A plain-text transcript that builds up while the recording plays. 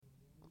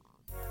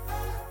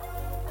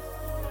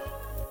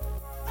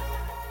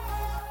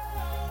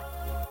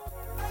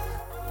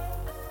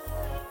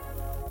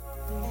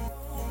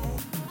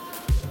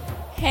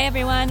Hey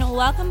everyone,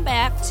 welcome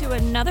back to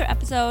another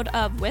episode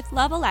of With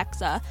Love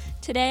Alexa.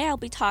 Today I'll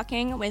be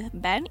talking with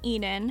Ben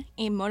Eden,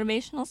 a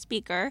motivational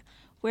speaker,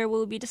 where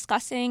we'll be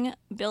discussing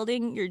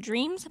building your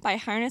dreams by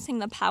harnessing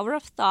the power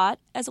of thought,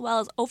 as well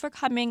as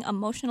overcoming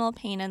emotional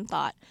pain and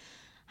thought.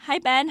 Hi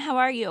Ben, how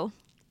are you?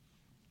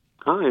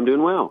 Hi, I'm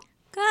doing well.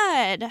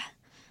 Good.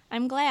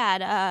 I'm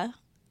glad.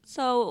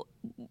 So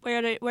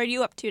where are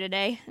you up to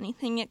today?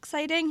 Anything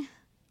exciting?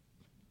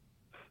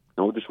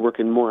 I'm just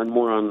working more and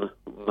more on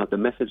the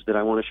message that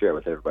I want to share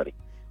with everybody.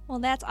 Well,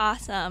 that's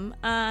awesome.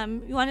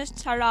 You want to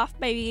start off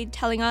by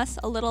telling us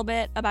a little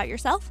bit about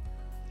yourself?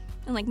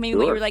 And maybe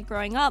what you were like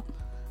growing up?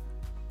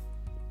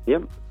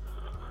 Yep.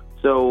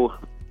 So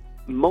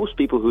most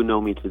people who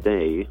know me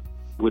today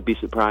would be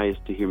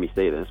surprised to hear me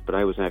say this, but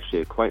I was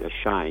actually quite a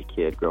shy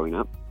kid growing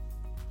up.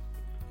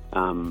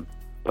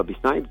 But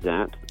besides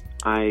that,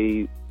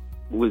 I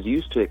was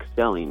used to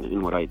excelling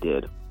in what I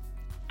did.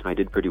 I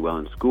did pretty well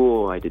in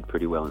school. I did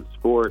pretty well in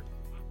sport.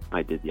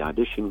 I did the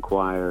audition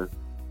choir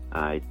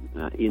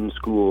in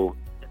school.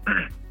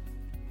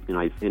 And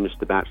I finished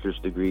the bachelor's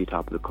degree,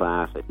 top of the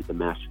class. I did the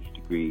master's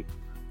degree.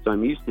 So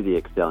I'm used to the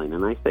excelling.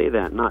 And I say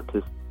that not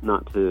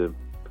to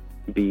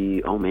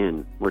be, oh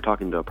man, we're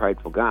talking to a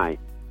prideful guy.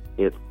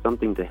 It's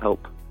something to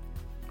help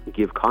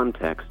give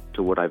context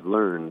to what I've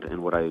learned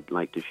and what I'd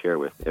like to share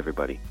with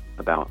everybody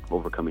about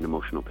overcoming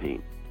emotional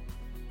pain.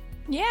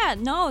 Yeah,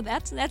 no,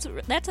 that's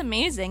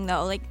amazing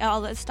though.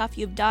 All the stuff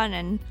you've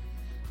done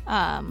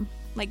and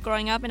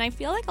growing up, and I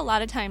feel like a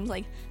lot of times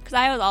because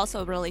I was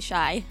also really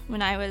shy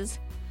when I was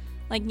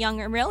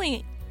younger.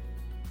 Really,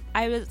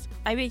 I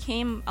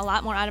became a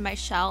lot more out of my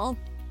shell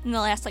in the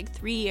last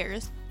 3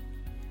 years.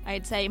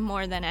 I'd say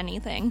more than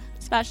anything,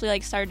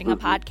 especially starting a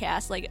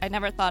podcast. I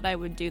never thought I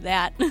would do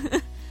that.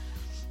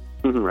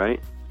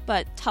 Right.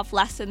 But tough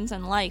lessons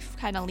in life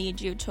kind of lead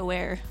you to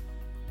where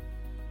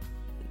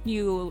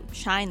you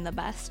shine the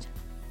best.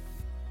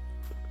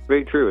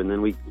 Very true, and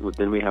then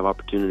we have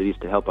opportunities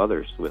to help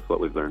others with what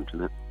we've learned,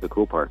 and that's the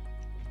cool part.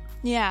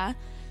 Yeah.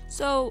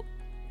 So,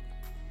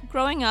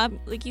 growing up,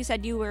 like you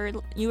said, you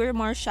were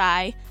more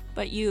shy,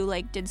 but you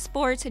did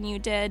sports,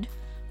 and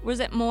was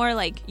it more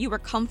you were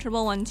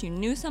comfortable once you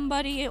knew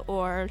somebody,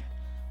 or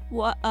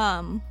what?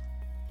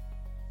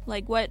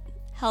 What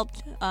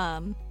helped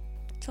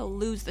to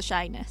lose the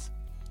shyness?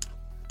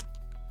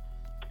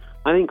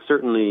 I think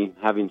certainly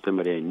having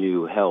somebody I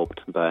knew helped,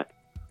 but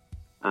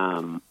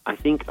I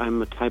think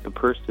I'm a type of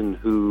person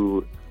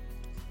who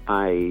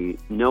I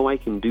know I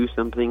can do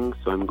something,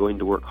 so I'm going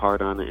to work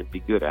hard on it and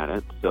be good at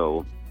it.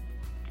 So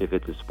if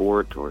it's a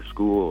sport or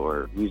school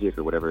or music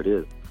or whatever it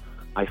is,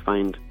 I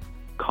find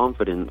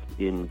confidence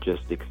in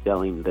just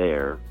excelling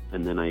there,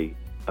 and then I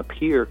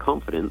appear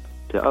confident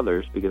to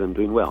others because I'm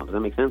doing well. Does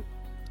that make sense?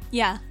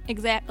 Yeah,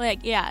 exactly.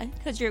 Yeah,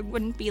 because you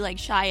wouldn't be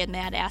shy in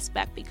that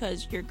aspect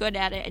because you're good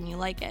at it and you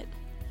like it.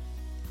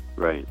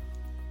 Right.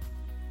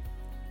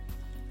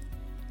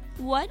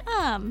 What,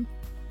 I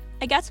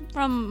guess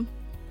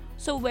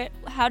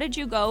how did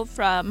you go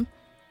from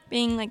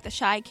being the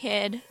shy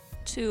kid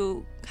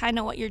to kind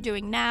of what you're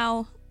doing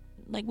now?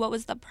 What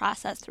was the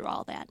process through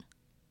all that?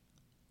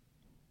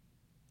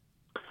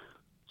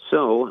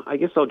 So I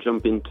guess I'll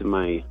jump into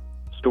my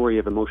story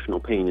of emotional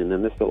pain, and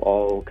then this will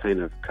all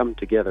kind of come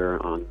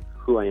together on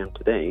who I am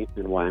today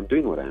and why I'm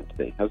doing what I am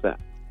today. How's that?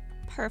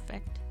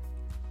 Perfect.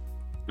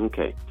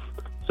 Okay.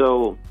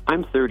 So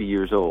I'm 30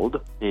 years old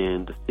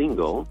and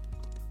single.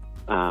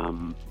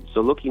 So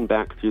looking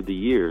back through the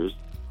years,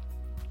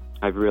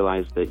 I've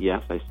realized that,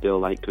 yes, I still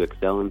like to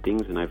excel in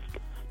things, and I've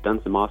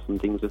done some awesome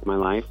things with my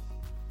life.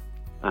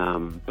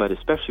 But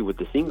especially with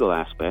the single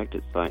aspect,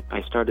 it's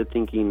I started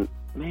thinking,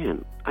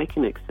 man, I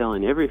can excel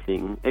in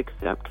everything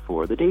except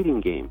for the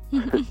dating game.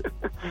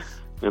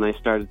 And I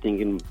started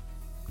thinking,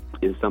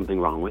 is something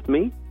wrong with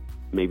me?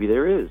 Maybe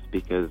there is,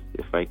 because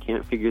if I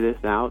can't figure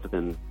this out,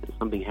 then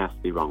something has to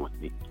be wrong with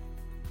me.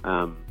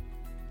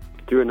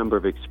 Through a number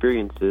of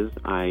experiences,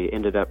 I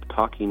ended up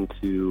talking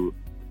to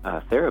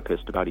a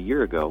therapist about a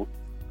year ago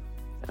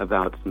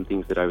about some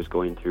things that I was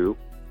going through.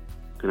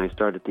 And I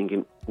started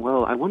thinking,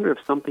 well, I wonder if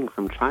something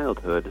from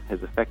childhood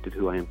has affected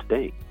who I am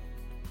today.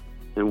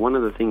 And one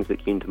of the things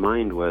that came to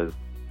mind was,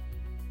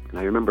 and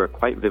I remember it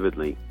quite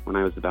vividly, when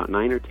I was about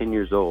 9 or 10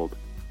 years old,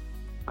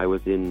 I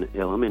was in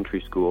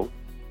elementary school.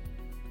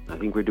 I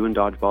think we were doing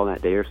dodgeball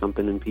that day or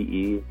something in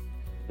PE,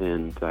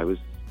 and I was,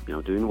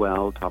 doing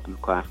well, top of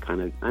the class,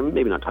 I'm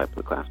maybe not top of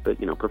the class, but,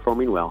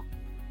 performing well.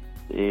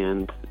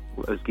 And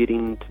I was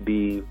getting to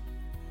be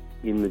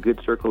in the good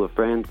circle of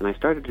friends, and I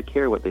started to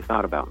care what they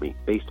thought about me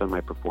based on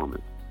my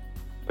performance.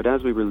 But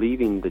as we were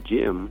leaving the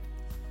gym,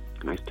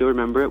 and I still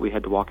remember it, we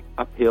had to walk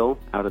uphill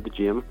out of the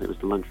gym. It was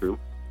the lunchroom.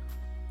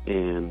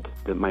 And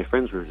my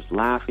friends were just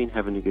laughing,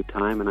 having a good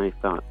time, and I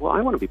thought, well,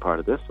 I want to be part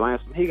of this. So I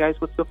asked them, hey guys,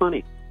 what's so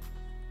funny?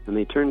 And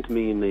they turned to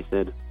me and they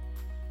said,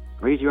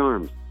 raise your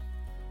arms.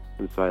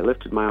 And so I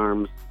lifted my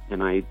arms,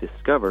 and I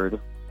discovered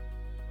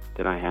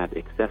that I had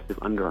excessive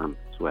underarm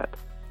sweat.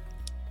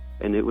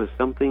 And it was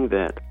something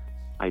that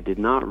I did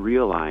not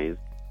realize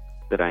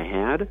that I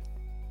had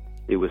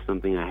It was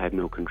something I had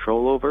no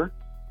control over.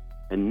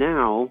 And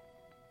now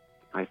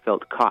I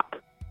felt caught.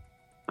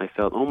 I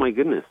felt, oh my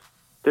goodness,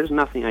 there's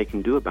nothing I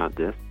can do about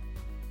this.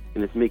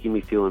 And it's making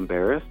me feel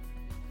embarrassed.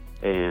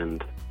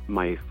 And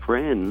my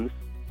friends,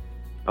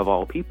 of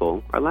all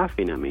people, are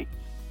laughing at me.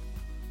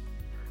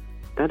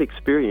 That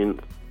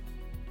experience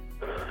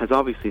has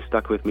obviously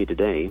stuck with me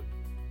today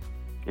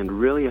and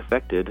really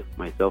affected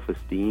my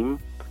self-esteem,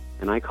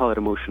 and I call it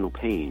emotional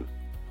pain.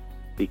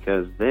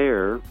 Because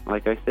there,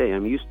 like I say,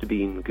 I'm used to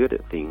being good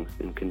at things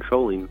and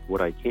controlling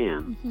what I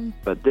can,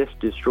 but this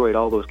destroyed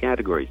all those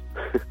categories.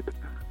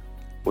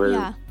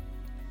 Where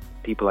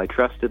people I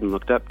trusted and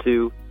looked up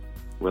to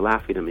were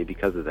laughing at me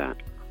because of that.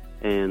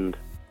 And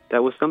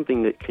that was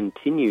something that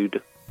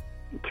continued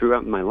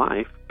throughout my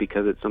life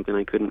because it's something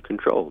I couldn't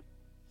control.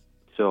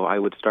 So I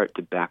would start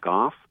to back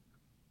off.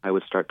 I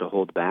would start to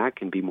hold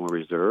back and be more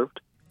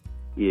reserved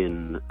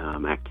in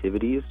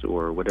activities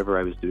or whatever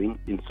I was doing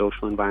in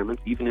social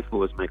environments, even if it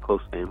was my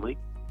close family.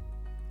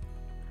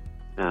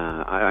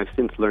 I've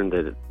since learned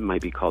that it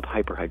might be called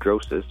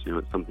hyperhidrosis.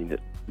 It's something that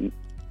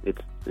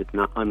it's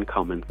not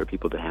uncommon for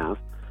people to have,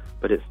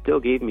 but it still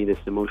gave me this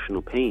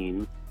emotional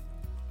pain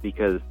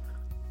because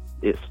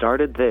it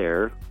started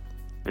there,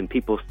 and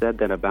people said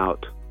that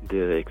about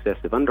the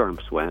excessive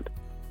underarm sweat,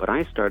 but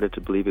I started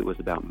to believe it was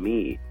about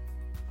me.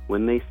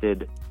 When they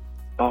said,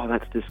 oh,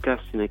 that's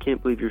disgusting, I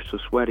can't believe you're so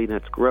sweaty,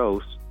 that's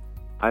gross,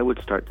 I would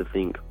start to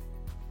think,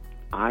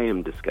 I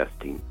am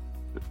disgusting,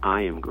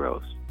 I am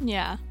gross.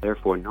 Yeah.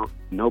 Therefore,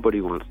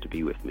 nobody wants to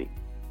be with me.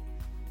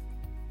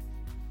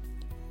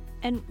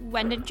 And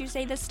when did you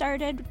say this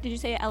started? Did you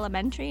say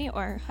elementary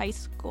or high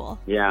school?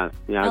 Yeah,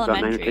 I was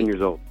about 9 or 10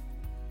 years old.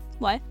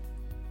 What?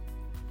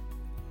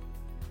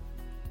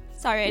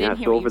 Sorry, I didn't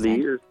hear so what over you the said.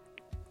 years.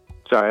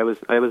 Sorry, I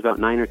was about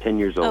 9 or 10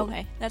 years old.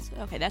 Okay, that's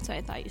what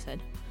I thought you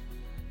said.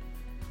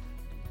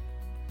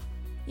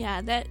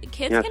 Yeah, that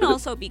kids can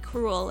also be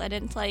cruel, and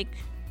it's like,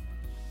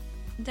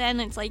 then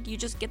it's like you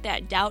just get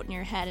that doubt in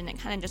your head, and it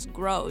kind of just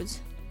grows.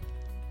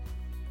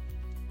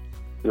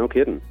 No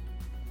kidding.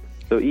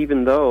 So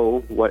even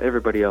though what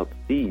everybody else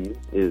sees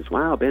is,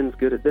 wow, Ben's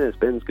good at this,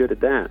 Ben's good at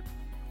that,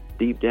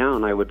 deep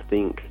down I would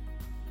think,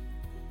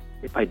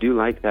 if I do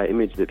like that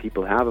image that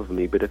people have of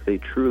me, but if they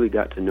truly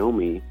got to know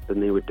me,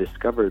 then they would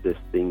discover this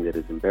thing that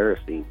is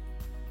embarrassing.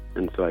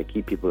 And so I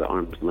keep people at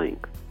arm's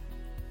length.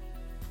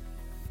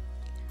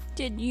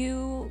 Did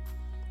you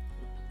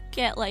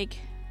get, like,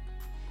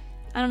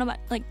 I don't know about,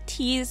 like,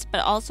 teased,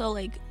 but also,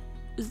 like,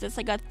 was this,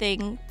 like, a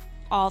thing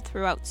all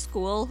throughout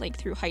school, like,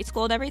 through high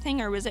school and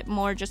everything, or was it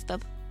more just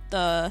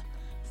the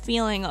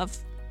feeling of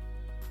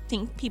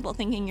people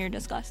thinking you're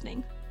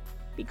disgusting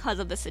because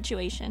of the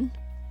situation?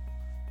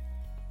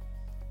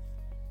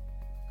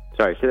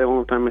 Sorry, say that one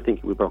more time. I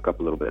think we broke up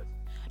a little bit.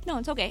 No,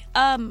 it's okay.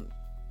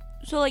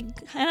 So,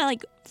 like, kind of,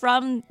 like,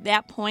 from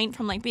that point,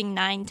 from, like, being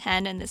 9,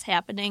 10 and this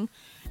happening,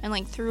 and,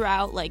 like,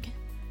 throughout, like,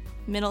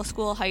 middle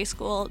school, high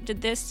school,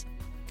 did this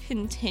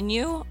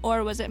continue,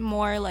 or was it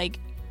more, like,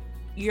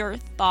 your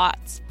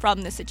thoughts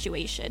from the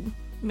situation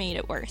made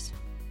it worse?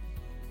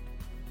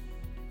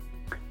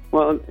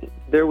 Well,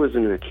 there was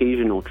an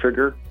occasional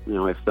trigger.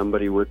 If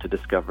somebody were to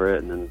discover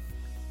it, and then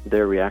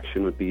their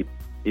reaction would be,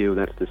 ew,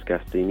 that's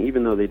disgusting,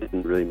 even though they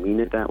didn't really mean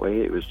it that way.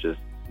 It was just,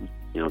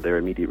 their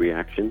immediate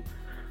reaction.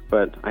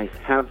 But I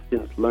have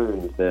since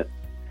learned that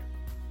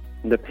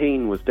the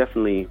pain was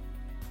definitely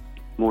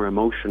more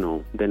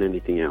emotional than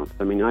anything else.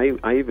 I mean,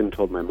 I even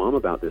told my mom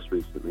about this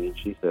recently, and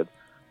she said,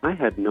 I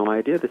had no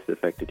idea this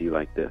affected you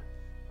like this.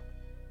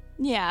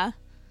 Yeah.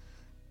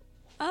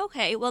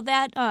 Okay, well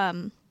that,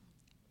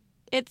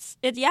 it's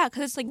yeah,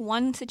 because it's like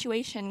one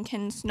situation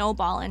can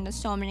snowball into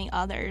so many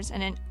others,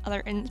 and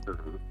other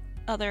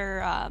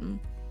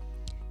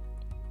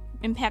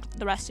impact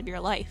the rest of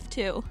your life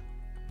too.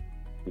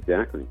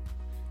 Exactly.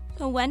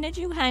 So when did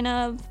you kind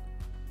of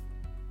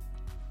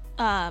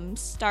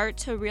start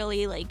to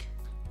really, like,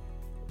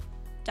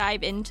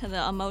 dive into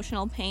the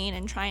emotional pain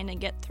and trying to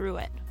get through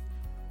it?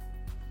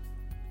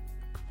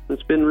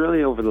 It's been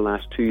really over the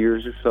last 2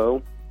 years or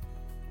so.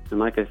 And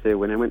like I say,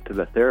 when I went to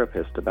the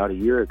therapist about a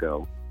year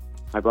ago,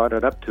 I brought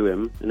it up to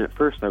him, and at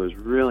first I was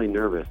really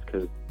nervous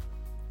because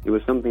it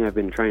was something I've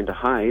been trying to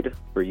hide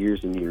for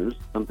years and years,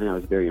 something I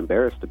was very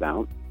embarrassed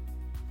about.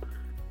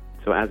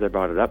 So as I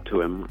brought it up to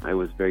him, I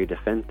was very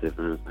defensive,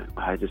 and I was like,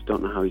 I just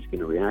don't know how he's going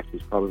to react.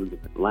 He's probably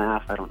going to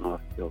laugh. I don't know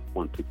if he'll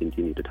want to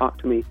continue to talk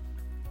to me.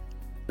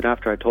 But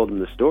after I told him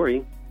the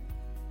story,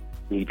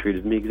 he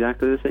treated me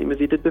exactly the same as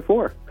he did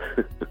before.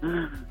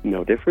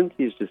 No difference.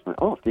 He's just like,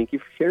 oh, thank you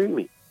for sharing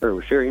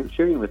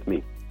with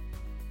me.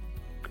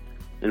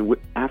 And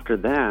after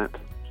that,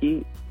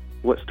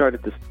 what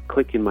started to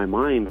click in my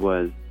mind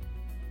was,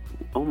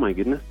 oh my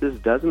goodness, this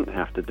doesn't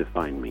have to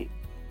define me.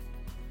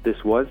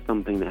 This was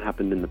something that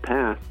happened in the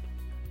past,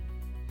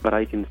 but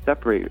I can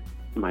separate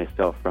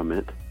myself from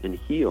it and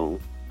heal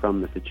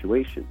from the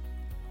situation.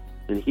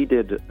 And he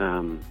did,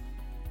 I'm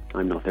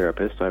no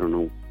therapist, so I don't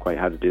know quite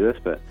how to do this,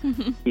 but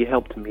he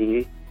helped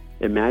me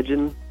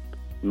imagine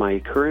my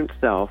current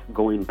self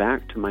going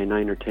back to my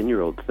 9 or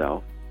 10-year-old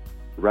self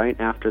right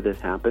after this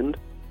happened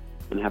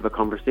and have a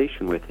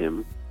conversation with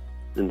him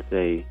and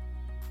say,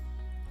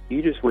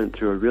 you just went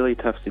through a really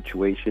tough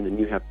situation and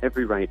you have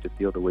every right to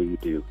feel the way you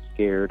do,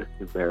 scared,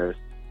 embarrassed.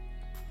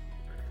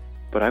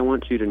 But I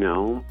want you to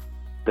know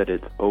that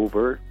it's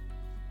over,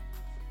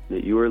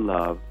 that you are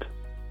loved,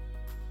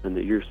 and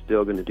that you're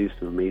still going to do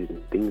some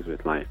amazing things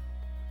with life.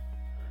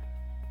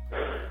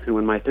 And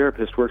when my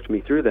therapist worked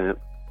me through that,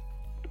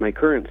 my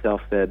current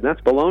self said,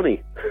 that's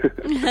baloney.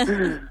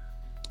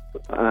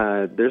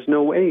 There's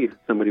no way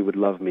somebody would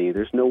love me.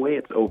 There's no way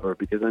it's over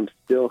because I'm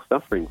still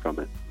suffering from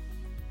it.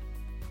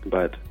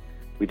 But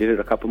we did it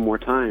a couple more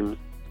times,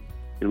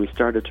 and we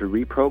started to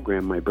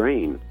reprogram my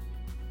brain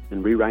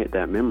and rewrite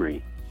that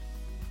memory.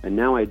 And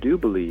now I do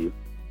believe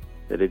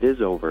that it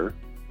is over,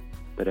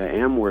 that I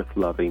am worth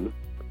loving,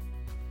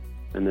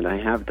 and that I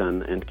have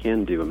done and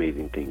can do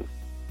amazing things.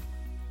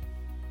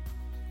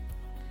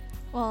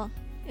 Well,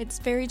 it's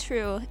very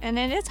true, and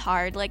it is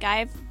hard. Like,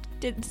 I've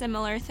did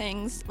similar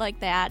things like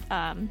that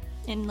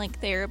in, like,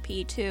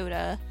 therapy, too,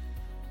 to,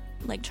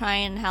 like, try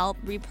and help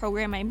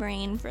reprogram my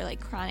brain for, like,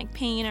 chronic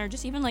pain, or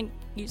just even, like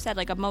you said,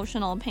 like,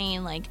 emotional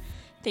pain, like,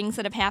 things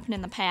that have happened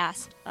in the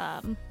past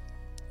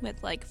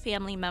with, like,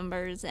 family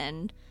members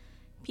and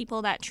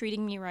people that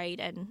treating me right,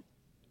 and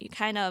you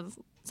kind of,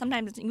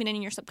 sometimes even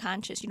in your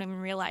subconscious, you don't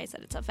even realize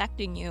that it's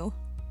affecting you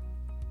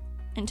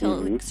until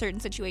like, certain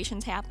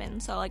situations happen.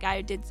 So, like,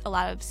 I did a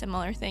lot of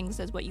similar things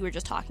as what you were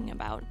just talking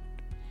about.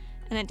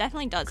 And it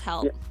definitely does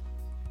help.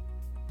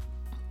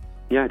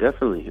 Yeah,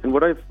 definitely. And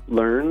what I've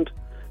learned,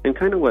 and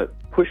kind of what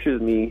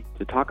pushes me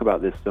to talk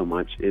about this so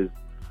much, is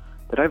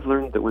that I've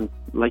learned that when,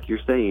 like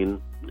you're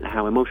saying,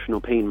 how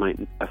emotional pain might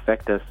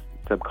affect us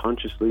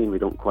subconsciously and we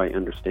don't quite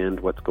understand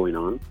what's going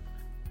on,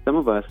 some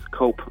of us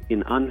cope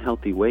in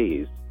unhealthy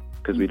ways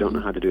because we don't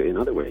know how to do it in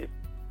other ways.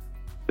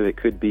 So it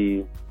could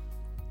be,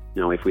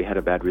 you know, if we had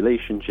a bad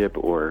relationship,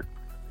 or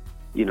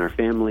in our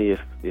family,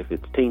 if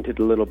it's tainted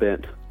a little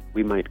bit,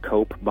 we might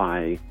cope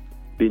by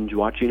binge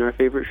watching our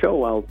favorite show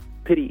while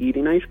pity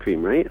eating ice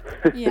cream, right?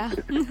 Yeah.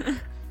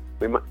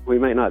 we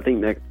might not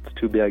think that's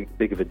too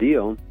big of a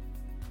deal,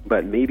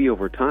 but maybe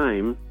over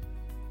time,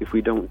 if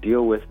we don't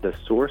deal with the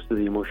source of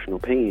the emotional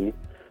pain,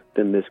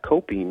 then this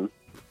coping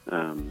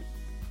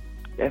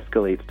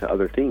escalates to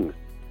other things.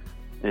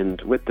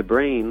 And with the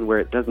brain, where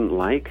it doesn't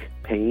like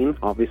pain,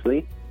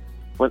 obviously,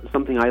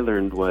 something I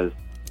learned was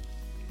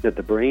that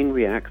the brain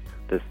reacts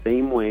the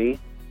same way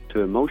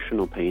to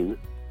emotional pain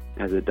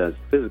as it does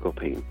physical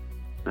pain.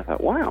 I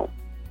thought, wow.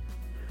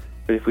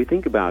 But if we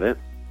think about it,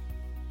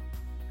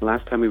 the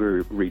last time we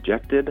were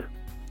rejected,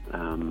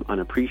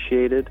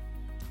 unappreciated,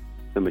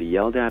 somebody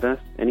yelled at us,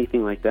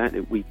 anything like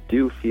that, we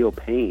do feel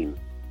pain.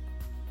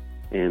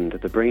 And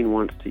the brain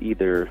wants to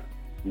either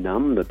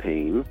numb the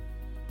pain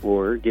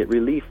or get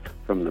relief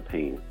from the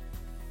pain.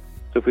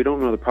 So if we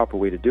don't know the proper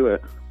way to do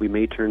it, we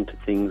may turn to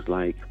things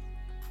like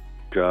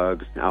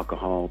drugs,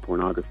 alcohol,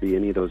 pornography,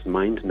 any of those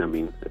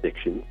mind-numbing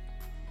addictions,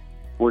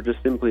 or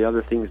just simply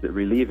other things that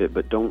relieve it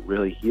but don't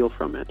really heal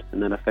from it,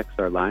 and that affects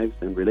our lives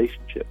and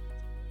relationships.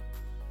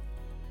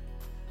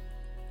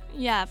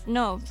 Yeah,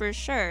 no, for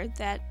sure.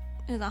 That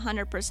is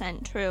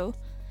 100% true.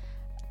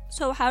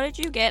 So how did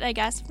you get, I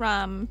guess,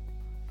 from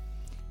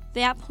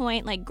that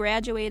point, like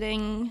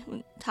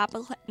graduating top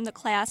of the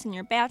class in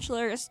your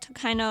bachelor's, to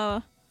kind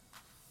of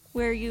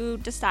where you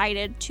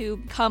decided to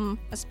become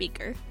a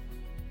speaker?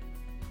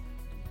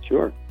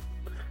 Sure.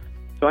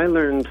 So I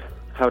learned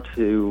how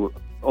to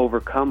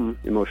overcome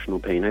emotional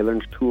pain. I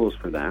learned tools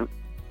for that.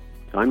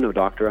 So I'm no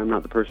doctor. I'm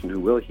not the person who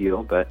will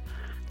heal, but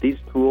these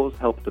tools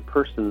help the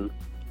person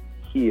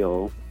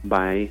heal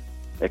by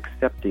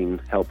accepting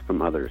help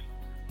from others.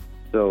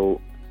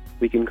 So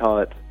we can call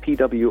it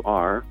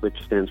PWR,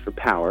 which stands for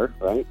power,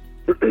 right?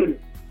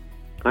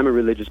 I'm a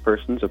religious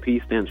person, so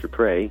P stands for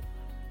pray.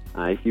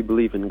 If you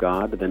believe in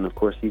God, then of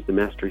course He's the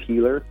master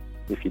healer.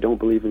 If you don't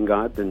believe in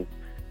God, then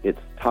it's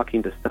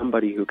talking to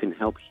somebody who can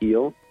help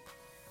heal.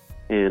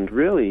 And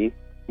really,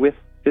 with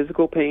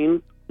physical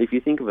pain, if you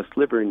think of a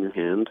sliver in your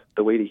hand,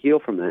 the way to heal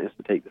from that is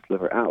to take the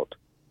sliver out.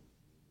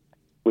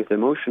 With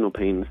emotional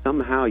pain,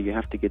 somehow you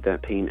have to get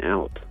that pain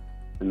out.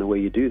 And the way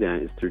you do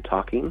that is through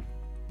talking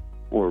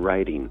or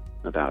writing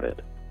about it.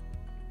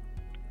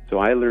 So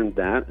I learned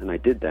that, and I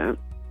did that.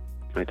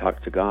 I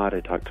talked to God,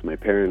 I talked to my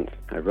parents,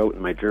 I wrote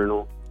in my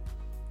journal,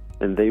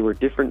 and they were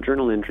different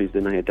journal entries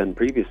than I had done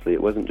previously.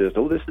 It wasn't just,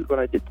 oh, this is what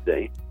I did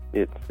today.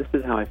 It's, this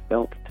is how I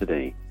felt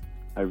today.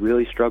 I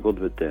really struggled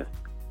with this,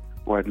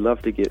 or I'd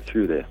love to get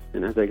through this.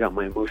 And as I got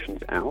my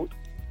emotions out,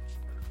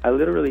 I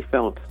literally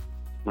felt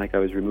like I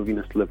was removing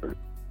a sliver,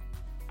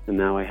 and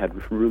now I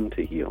had room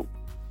to heal.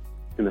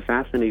 And the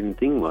fascinating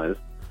thing was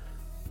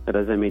that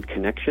as I made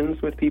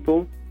connections with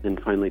people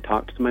and finally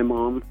talked to my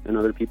mom and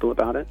other people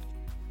about it,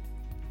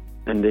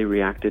 and they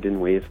reacted in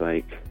ways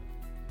like,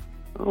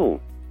 oh,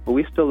 well,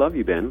 we still love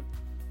you, Ben.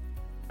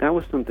 That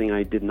was something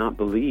I did not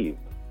believe.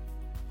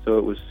 So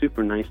it was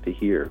super nice to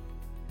hear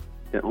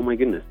that, oh my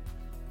goodness,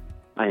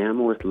 I am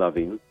worth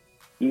loving,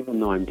 even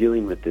though I'm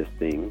dealing with this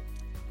thing,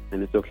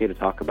 and it's okay to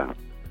talk about.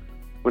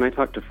 when I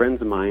talk to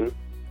friends of mine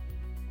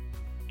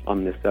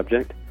on this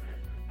subject,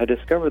 I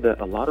discover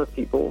that a lot of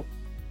people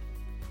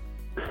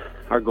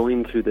are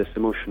going through this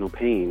emotional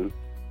pain,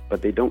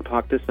 but they don't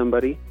talk to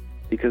somebody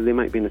because they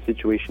might be in a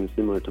situation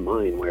similar to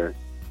mine where,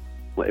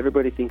 well,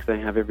 everybody thinks I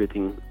have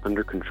everything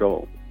under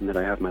control and that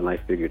I have my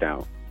life figured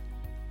out.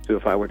 So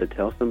if I were to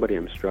tell somebody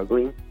I'm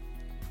struggling,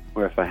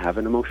 or if I have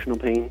an emotional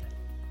pain,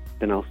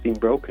 then I'll seem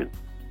broken,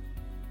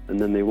 and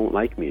then they won't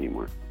like me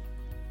anymore.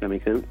 Does that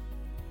make sense?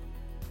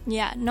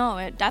 Yeah, no,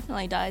 it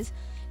definitely does.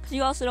 Because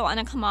you also don't want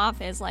to come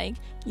off as like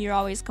you're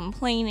always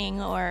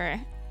complaining, or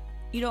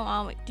you don't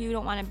want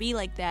to be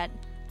like that,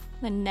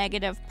 the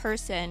negative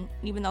person,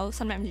 even though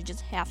sometimes you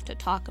just have to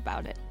talk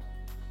about it.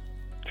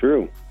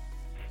 True.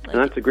 Like,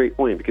 And that's a great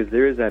point, because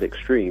there is that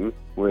extreme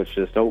where it's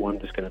just, oh, I'm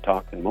just going to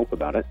talk and mope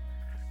about it.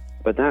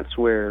 But that's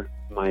where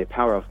my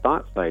power of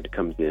thought side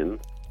comes in,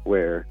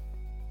 where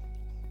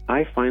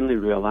I finally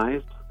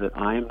realized that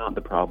I am not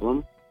the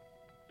problem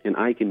and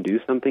I can do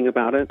something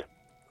about it.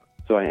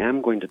 So I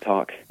am going to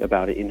talk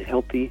about it in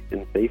healthy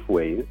and safe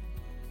ways,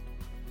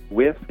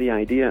 with the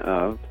idea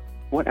of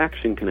what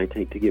action can I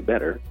take to get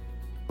better,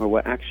 or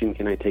what action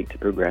can I take to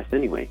progress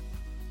anyway.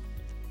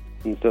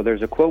 And so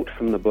there's a quote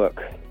from the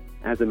book,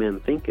 As a Man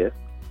Thinketh,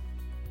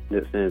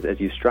 that says, as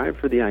you strive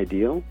for the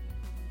ideal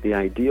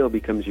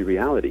becomes your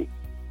reality.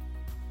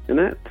 And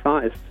that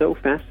thought is so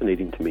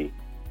fascinating to me.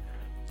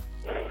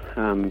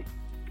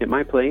 At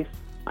my place,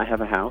 I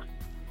have a house,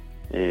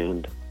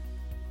 and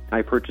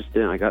I purchased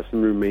it. I got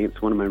some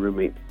roommates. One of my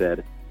roommates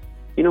said,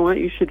 you know what,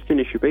 you should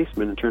finish your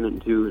basement and turn it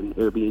into an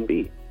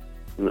Airbnb.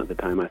 And at the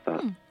time I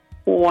thought,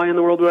 well, why in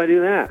the world would I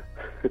do that?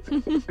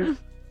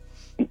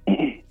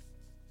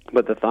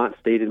 But the thought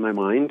stayed in my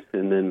mind,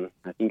 and then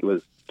I think it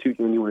was 2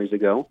 Januaries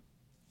ago,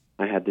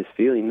 I had this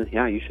feeling that,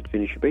 yeah, you should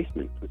finish your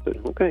basement. I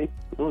said, okay,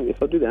 well, I guess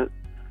I'll do that.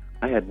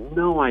 I had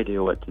no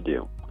idea what to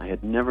do. I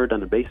had never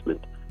done a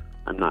basement.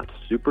 I'm not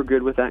super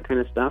good with that kind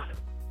of stuff,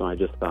 so I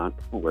just thought,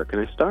 well, where can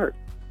I start?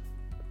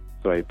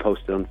 So I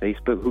posted on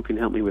Facebook, who can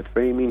help me with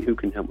framing, who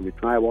can help me with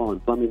drywall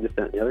and plumbing, this,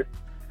 that, and the other.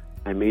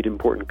 I made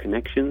important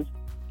connections.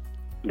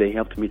 They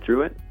helped me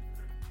through it.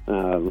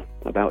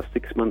 About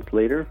 6 months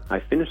later, I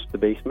finished the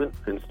basement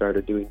and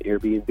started doing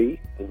Airbnb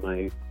in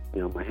my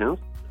house,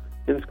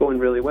 and it's going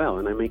really well.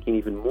 And I'm making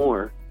even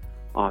more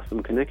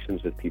awesome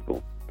connections with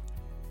people.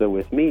 So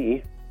with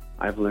me,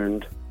 I've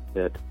learned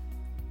that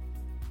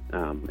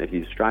if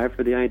you strive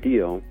for the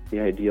ideal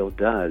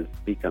does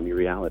become your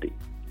reality,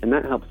 and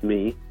that helps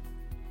me.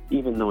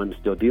 Even though I'm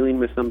still dealing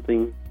with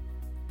something,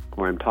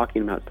 or I'm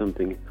talking about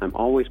something, I'm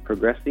always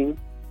progressing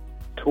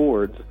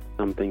towards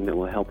something that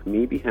will help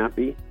me be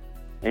happy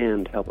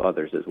and help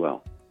others as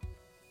well.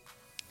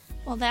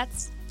 Well,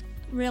 that's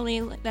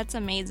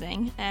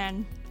amazing,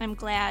 and I'm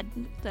glad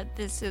that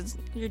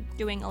you're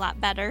doing a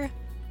lot better.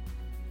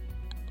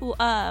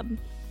 What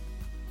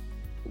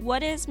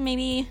is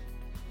maybe,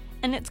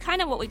 and it's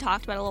kind of what we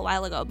talked about a little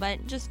while ago,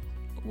 but just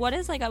what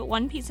is like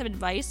one piece of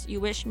advice you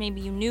wish maybe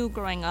you knew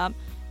growing up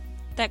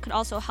that could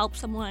also help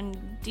someone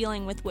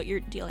dealing with what you're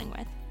dealing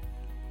with,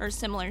 or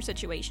similar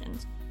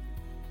situations?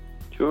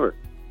 Sure.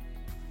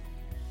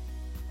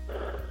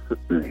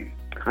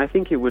 I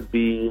think it would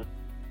be,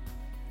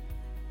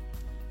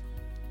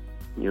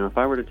 if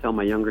I were to tell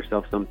my younger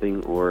self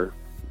something, or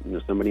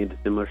somebody in a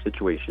similar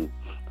situation,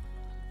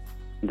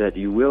 that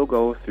you will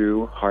go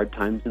through hard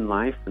times in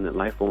life and that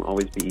life won't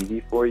always be easy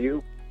for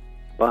you,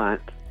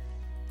 but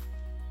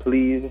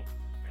please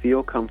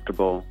feel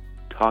comfortable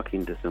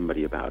talking to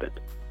somebody about it.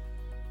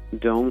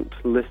 Don't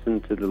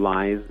listen to the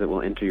lies that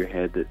will enter your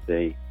head that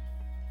say,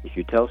 if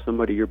you tell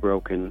somebody you're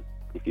broken,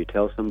 if you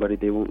tell somebody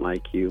they won't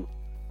like you,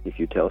 if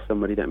you tell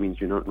somebody that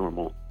means you're not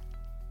normal.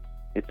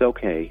 It's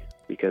okay,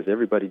 because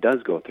everybody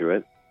does go through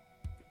it.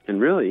 And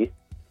really,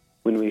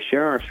 when we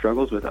share our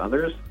struggles with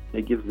others,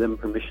 it gives them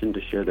permission to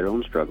share their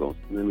own struggles,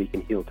 and then we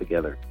can heal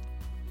together.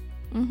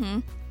 Mm-hmm.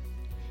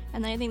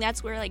 And I think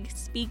that's where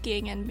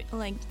speaking and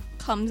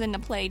comes into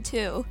play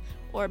too,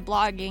 or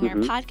blogging or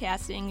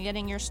podcasting,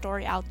 getting your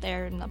story out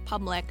there in the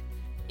public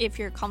if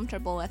you're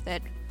comfortable with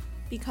it,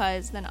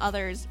 because then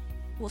others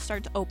will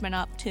start to open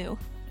up too.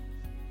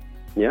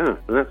 Yeah,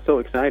 and that's so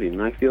exciting.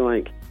 And I feel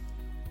like,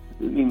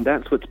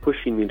 that's what's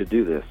pushing me to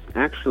do this.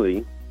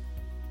 Actually,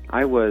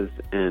 I was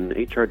an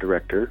HR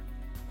director,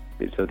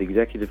 so the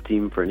executive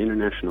team for an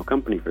international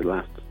company for the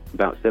last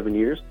about 7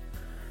 years.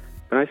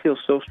 But I feel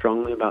so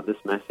strongly about this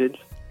message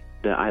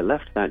that I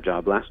left that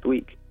job last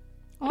week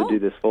to do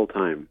this full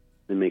time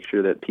and make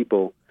sure that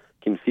people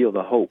can feel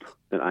the hope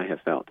that I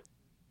have felt.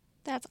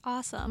 That's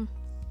awesome.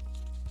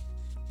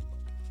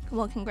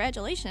 Well,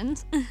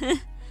 congratulations.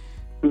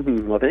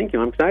 Well, thank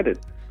you. I'm excited.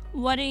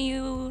 Where do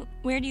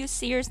you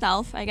see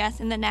yourself, I guess,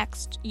 in the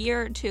next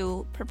year or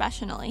two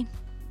professionally?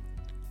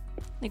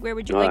 Where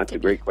would you like to be? That's a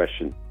great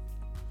question.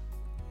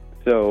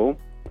 So,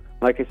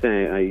 like I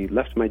say, I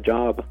left my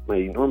job,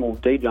 my normal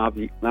day job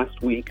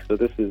last week, so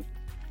this is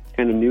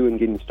kind of new and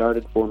getting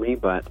started for me,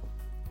 but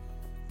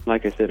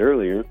like I said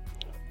earlier,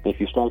 if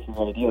you start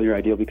from your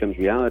ideal becomes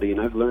reality, and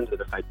I've learned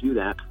that if I do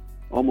that,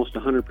 almost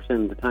 100%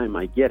 of the time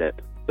I get it.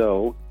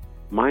 So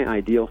my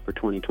ideal for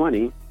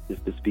 2020 is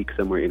to speak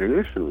somewhere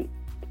internationally.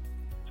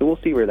 So we'll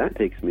see where that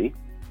takes me.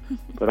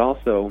 But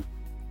also,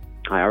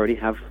 I already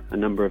have a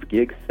number of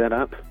gigs set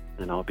up,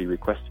 and I'll be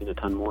requesting a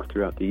ton more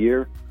throughout the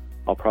year.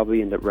 I'll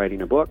probably end up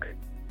writing a book.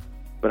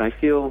 But I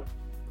think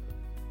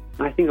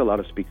a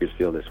lot of speakers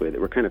feel this way, that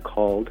we're kind of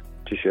called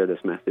to share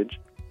this message.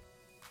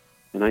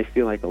 And I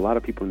feel like a lot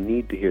of people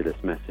need to hear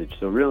this message.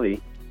 So really,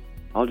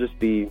 I'll just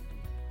be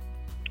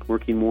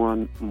working more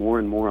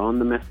and more on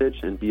the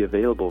message and be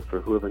available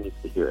for whoever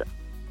needs to hear it.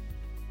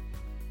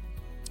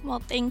 Well,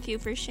 thank you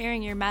for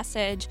sharing your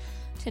message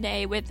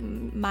today with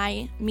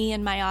my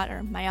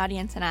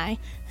audience and I.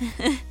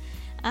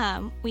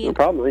 No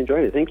problem. I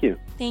enjoyed it. Thank you.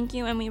 Thank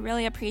you, and we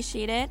really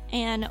appreciate it.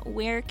 And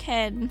where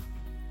can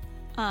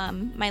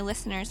my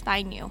listeners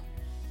find you?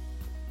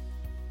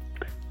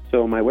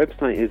 So my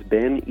website is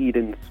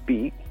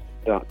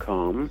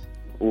benedenspeaks.com,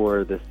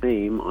 or the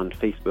same on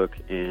Facebook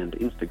and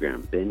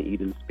Instagram, Ben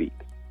Eden Speak.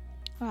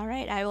 All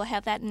right, I will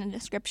have that in the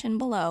description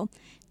below.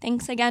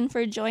 Thanks again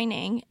for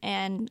joining,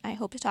 and I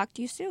hope to talk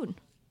to you soon.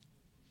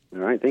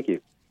 All right, thank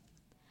you.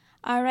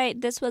 All right,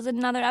 this was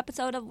another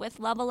episode of With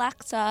Love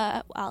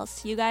Alexa. I'll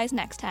see you guys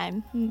next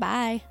time.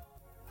 Bye.